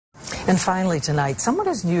And finally tonight, someone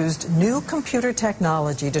has used new computer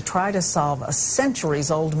technology to try to solve a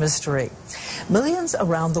centuries-old mystery. Millions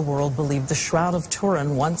around the world believe the Shroud of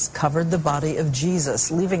Turin once covered the body of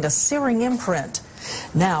Jesus, leaving a searing imprint.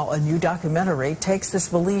 Now, a new documentary takes this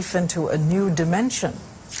belief into a new dimension.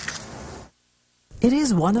 It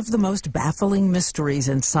is one of the most baffling mysteries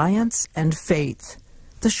in science and faith.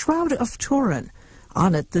 The Shroud of Turin,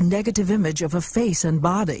 on it the negative image of a face and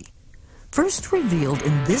body. First revealed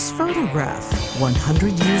in this photograph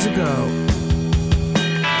 100 years ago.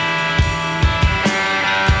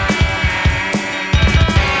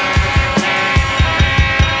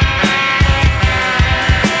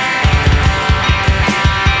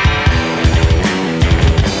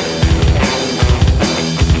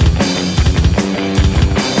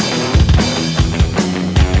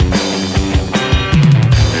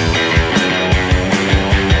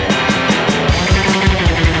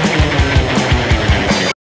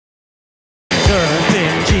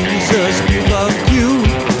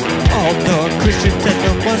 Christians and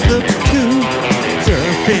the Muslims too.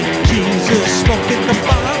 Surfing Jesus, smoking the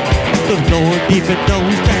bomb. The Lord even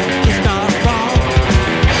knows that it's not wrong.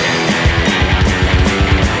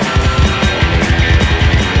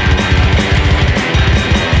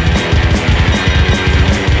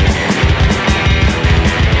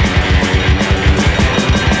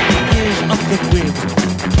 Years of the wind,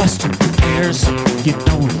 busting airs. You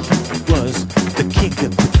know he was the king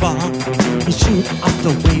of the bomb. He shoot off the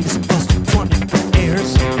waves, busting 20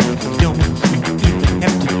 airs. You know he even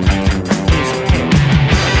have to cut his hair.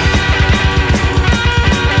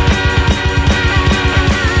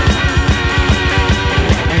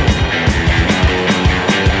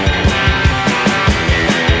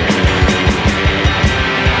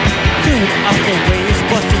 Shoot off the waves,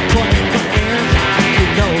 busting 20 airs. You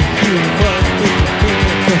know he was the king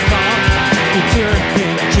of the bomb. You turn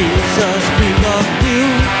in Jesus, we love you.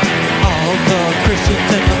 All the Christians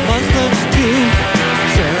and the Muslims too.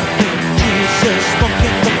 Serving Jesus,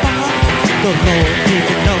 smoking the bomb. The Lord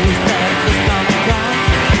even knows that it's not wrong.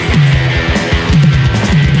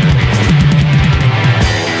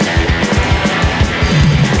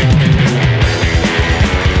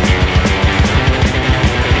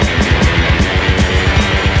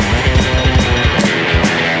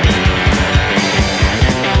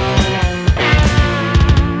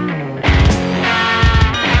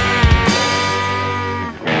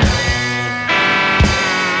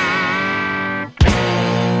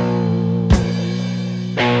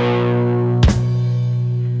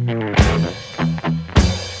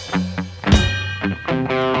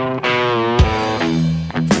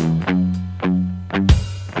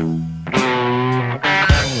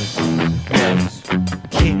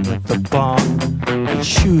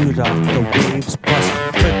 Shoot off the waves, bust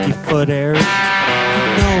 50-foot airs. You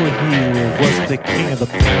know he was the king of the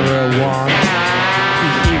marijuana. He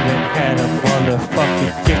even had a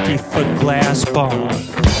motherfucking 50-foot glass bomb.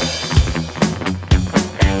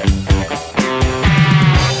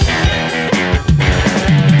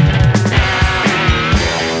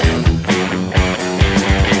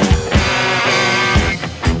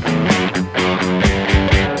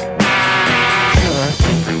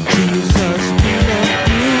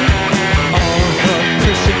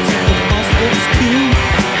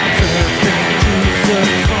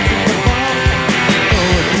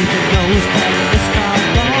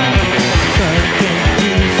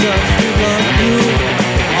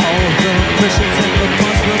 Christians and the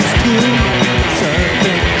Muslims too.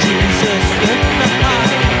 Serving Jesus in the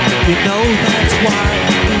high. You know that's why.